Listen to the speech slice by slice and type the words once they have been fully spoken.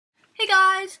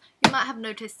guys, you might have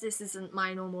noticed this isn't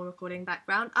my normal recording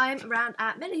background. I'm around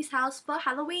at Millie's house for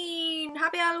Halloween.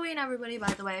 Happy Halloween, everybody,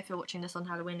 by the way, if you're watching this on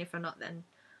Halloween. If you're not, then...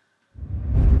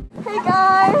 Hey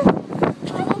guys!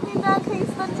 We're walking down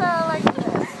Kingston Trail like this.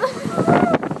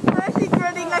 I'm actually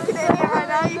grinning like an idiot right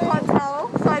now, you can't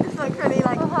tell. So I just look really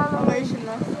like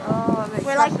emotionless. Oh,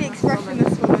 we're like the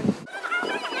expressionless woman.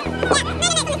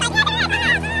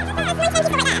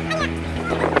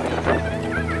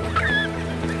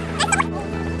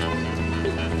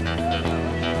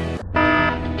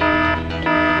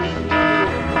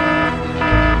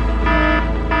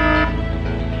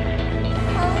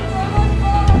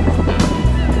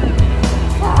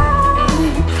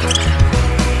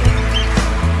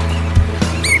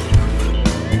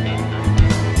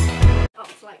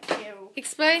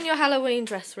 Explain your Halloween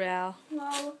dress, Rial.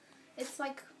 Well, it's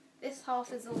like this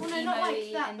half is all emo-y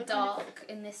like that, and dark,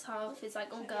 and this half is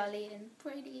like all girly and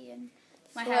pretty, and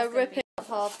my So hair's we're ripping off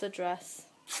half the dress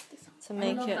to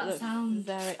make it look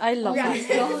very... I love that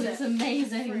sound. It's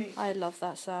amazing. I love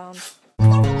that sound.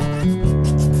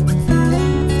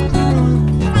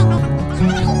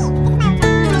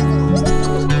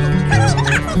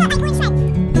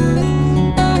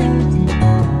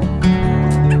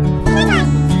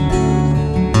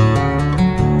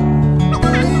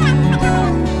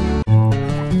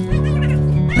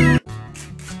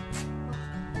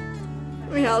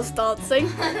 Rial's dancing.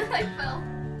 I fell.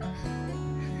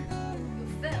 You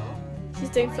fell? She's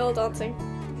doing Phil dancing.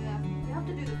 Yeah. You have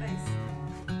to do the face.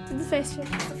 Do the face check.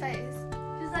 The face.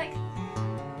 She's like...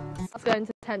 I was going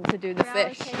to attempt to do the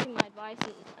fish. Taking my advice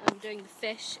and I'm doing the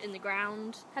fish in the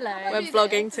ground. Hello. We're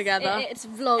vlogging together. It's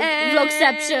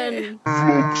vlogception.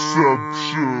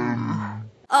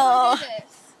 Oh.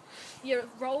 You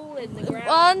roll in the ground.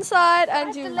 One side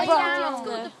and you Lay roll. down. It's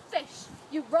called the fish.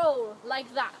 You roll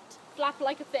like that. Flap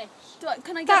like a fish.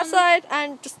 Can I get That on side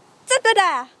and just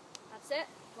da-da-da. That's it.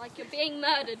 Like you're being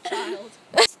murdered, child.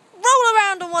 Roll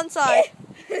around on one side.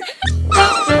 If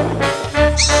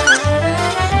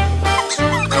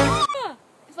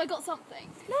I got something.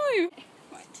 No.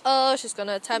 Right. Oh, she's going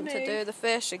to attempt to do the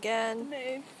fish again.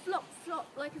 Move. Flop, flop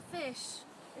like a fish.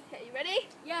 Okay, you ready?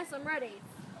 Yes, I'm ready.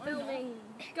 I'm Filming.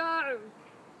 Go.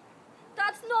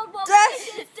 That's not what That's-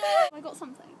 fishes do. I got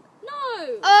something.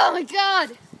 No. Oh my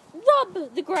god! Rub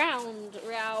the ground,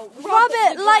 Rial. Rub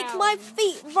it the like ground. my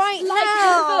feet right Like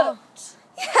now. a foot.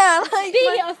 Yeah, like Be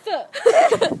my... a foot.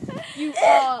 You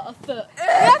are a foot. You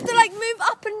have to like move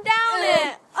up and down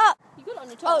it. Up. You got it on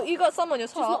your top. Oh, you got some on your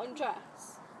Just not top. on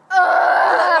dress.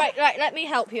 Right, let me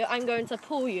help you. I'm going to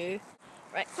pull you.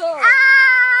 Right. Pull.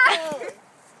 Ah! Pull.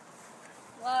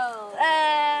 Well,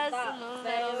 There's that a little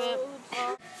bit.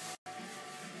 failed.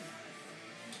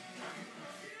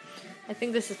 I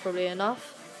think this is probably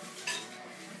enough.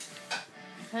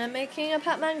 I'm making a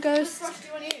Pac-Man ghost.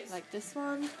 Like this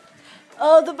one.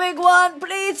 Oh, the big one!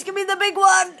 Please give me the big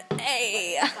one!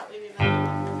 Hey!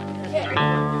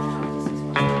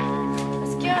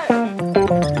 Let's go!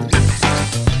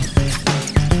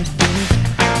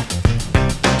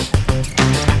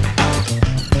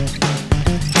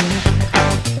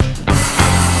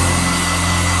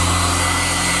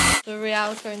 So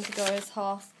Rial's going to go as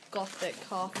half gothic,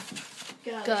 half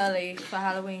girly for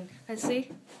Halloween. Let's see.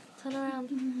 Turn around.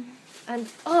 And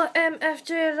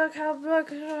OMFG, look how black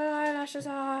her eyelashes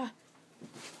are.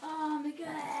 Oh my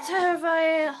god.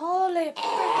 Terrifying. Holy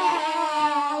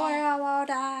I will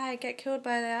die. Get killed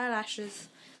by the eyelashes.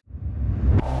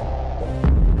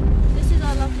 This is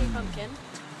our lovely pumpkin,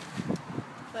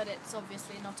 but it's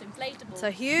obviously not inflatable. It's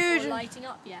a huge or lighting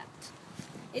up yet.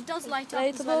 It does light up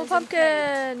as well inflatable as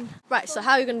pumpkin. Right, so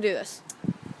how are you going to do this?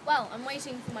 Well, I'm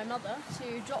waiting for my mother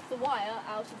to drop the wire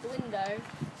out of the window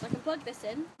so I can plug this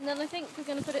in. And then I think we're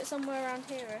going to put it somewhere around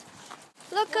here.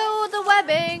 Look at all the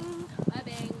webbing.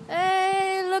 Webbing.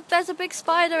 Hey, look, there's a big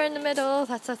spider in the middle.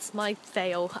 That's my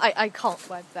fail. I can't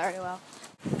web very well.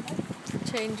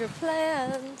 Change of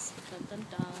plans. Dun dun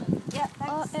dun. Yeah,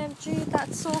 OMG,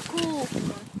 that's so cool.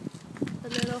 The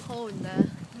little hole in there.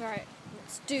 Right,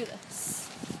 let's do this.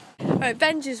 Right,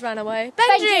 Benji's ran away.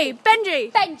 Benji!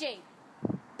 Benji!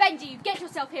 Benji, you get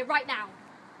yourself here right now.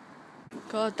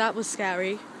 God, that was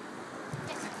scary.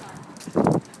 Yes, you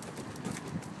can.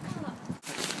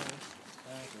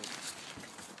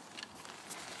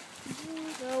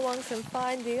 No one can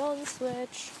find the on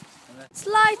switch. It's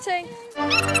lighting.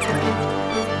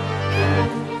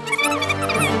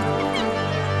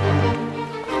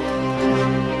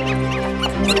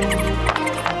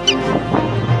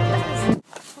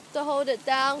 Have to hold it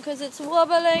down because it's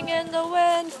wobbling in the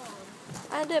wind.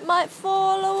 And it might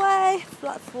fall away.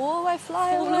 Fly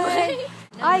away. away.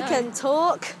 I can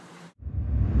talk.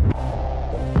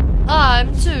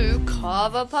 I'm to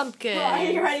carve a pumpkin. Are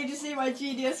you ready to see my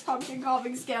genius pumpkin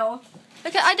carving skill?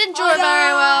 Okay, I didn't draw it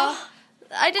very well.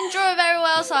 I didn't draw it very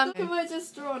well, so I'm... Look at what I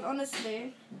just drawn,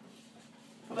 honestly.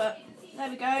 But, there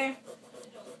we go.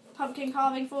 Pumpkin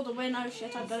carving for the win. Oh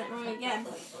shit, I've done it wrong again.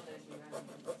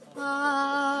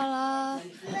 I'm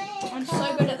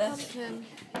so good at this.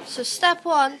 So step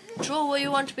 1, draw what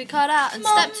you want to be cut out, and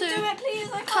step 2, do it, please.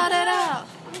 I cut it out.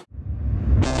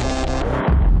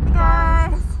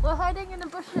 Guys, we're hiding in the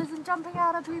bushes and jumping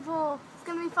out at people. It's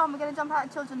gonna be fun. We're gonna jump out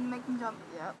at children and make them jump.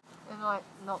 Yep. It might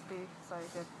not be so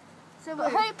good. So we're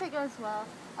hoping it goes well.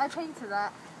 I painted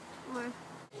that.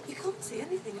 You can't see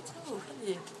anything at all, can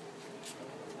you?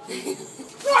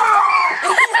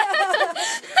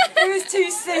 It was too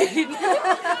soon.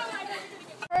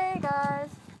 Hey guys,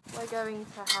 we're going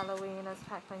to Halloween as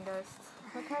Pac-Man ghosts.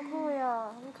 Look how cool we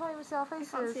are. We can't even see our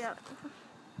faces. Can't see it.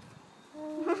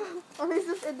 Ollie's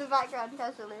just in the background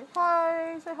casually.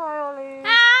 Hi, say hi, Ollie.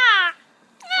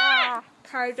 Ah!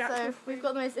 So we've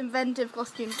got the most inventive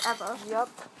costumes ever. Yup.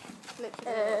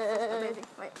 Literally, it's amazing.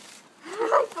 Wait,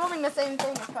 like filming the same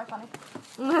thing. It's quite funny.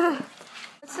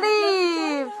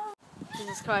 Sleep!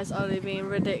 Jesus Christ, Ollie being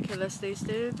ridiculously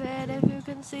stupid. If you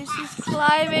can see, she's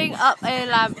climbing up a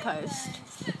lamppost.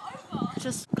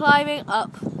 Just climbing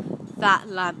up that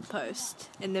lamppost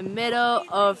in the middle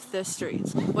of the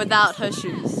street without her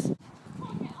shoes.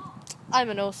 I'm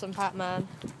an awesome Pac-Man.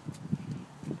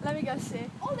 Let me go see.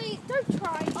 Ollie, don't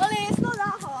try. Ollie, it's not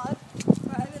that hard.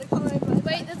 Right, I'm gonna come over.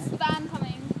 Wait, there's a van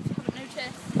coming. If you haven't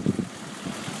noticed.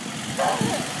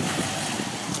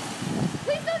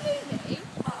 Please don't leave me.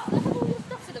 I have all your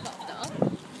stuff in the bathtub.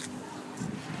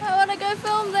 I want to go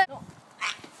film this.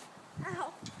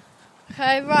 Ow.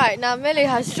 Okay, right, now Millie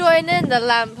has joined in the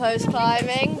lamppost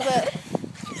climbing, but...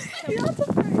 You're not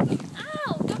afraid.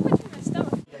 Ow, don't punch me in my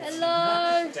stomach.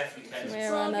 Hello!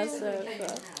 We're on a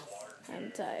sofa. I'm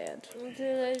tired. I'm too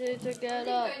lazy to get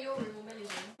up.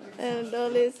 And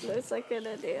Ollie's looks like an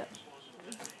idiot.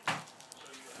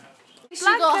 She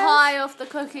got high off the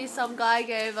cookies some guy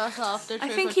gave us after I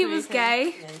think he was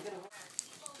trick-or-treating. gay.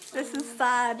 This is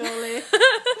sad, Ollie.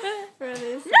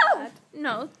 Really sad.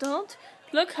 No, don't.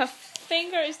 Look, her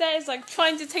finger is there. It's like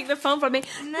trying to take the phone from me.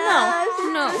 No,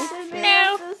 no,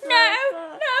 no, no,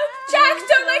 Jack,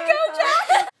 don't let go,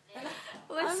 Jack.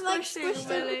 I'm like squished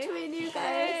in between you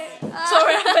guys.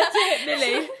 Sorry, I meant to hit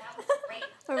Millie.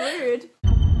 Rude.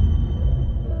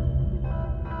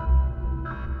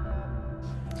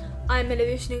 I'm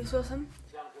Millie Wilson,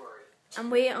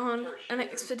 and we are on an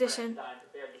expedition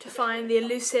to find the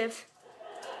elusive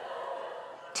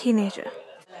teenager.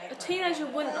 A teenager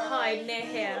wouldn't hide near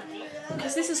here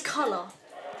because this is colour.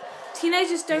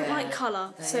 Teenagers don't like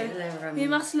colour, so we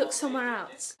must look somewhere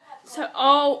else. So,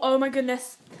 oh my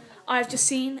goodness, I've just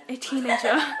seen a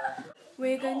teenager.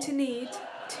 We're going to need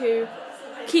to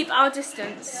keep our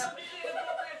distance.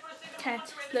 Okay,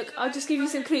 look, I'll just give you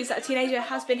some clues that a teenager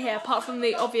has been here, apart from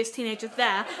the obvious teenager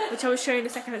there, which I will show you in a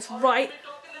second. It's right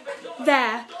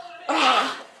there.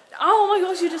 Oh my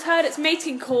gosh, you just heard its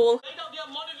mating call.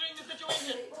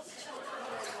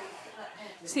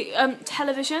 See,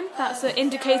 television, that's the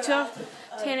indicator of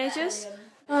teenagers.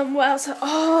 What else?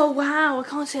 Oh wow, I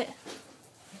can't see it.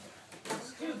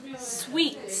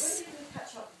 Sweets.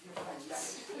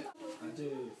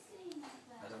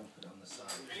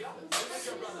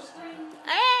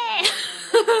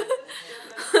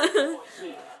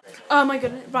 Oh my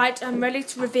goodness, right, I'm ready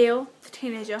to reveal the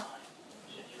teenager.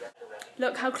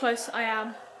 Look how close I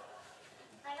am.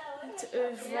 It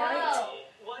is right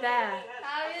there.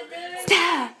 How you doing? It's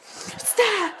there! It's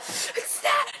there! It's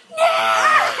there!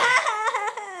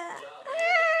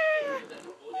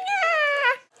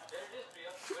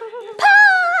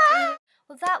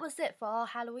 Well, that was it for our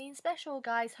Halloween special,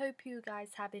 guys. Hope you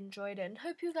guys have enjoyed it and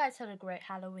hope you guys had a great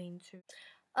Halloween too.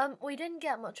 We didn't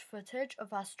get much footage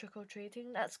of us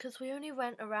trick-or-treating. That's because we only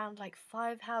went around like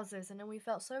 5 houses and then we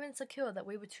felt so insecure that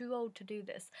we were too old to do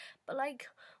this. But like,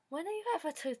 when are you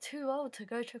ever too old to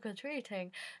go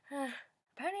trick-or-treating?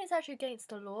 Apparently it's actually against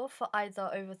the law for either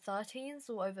over 13s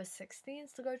or over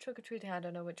 16s to go trick-or-treating. I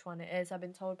don't know which one it is. I've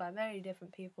been told by many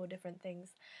different people different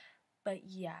things. But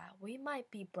yeah, we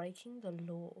might be breaking the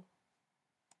law.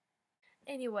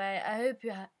 Anyway, I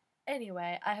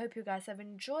hope you guys have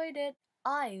enjoyed it.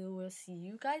 I will see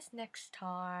you guys next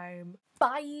time.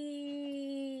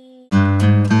 Bye!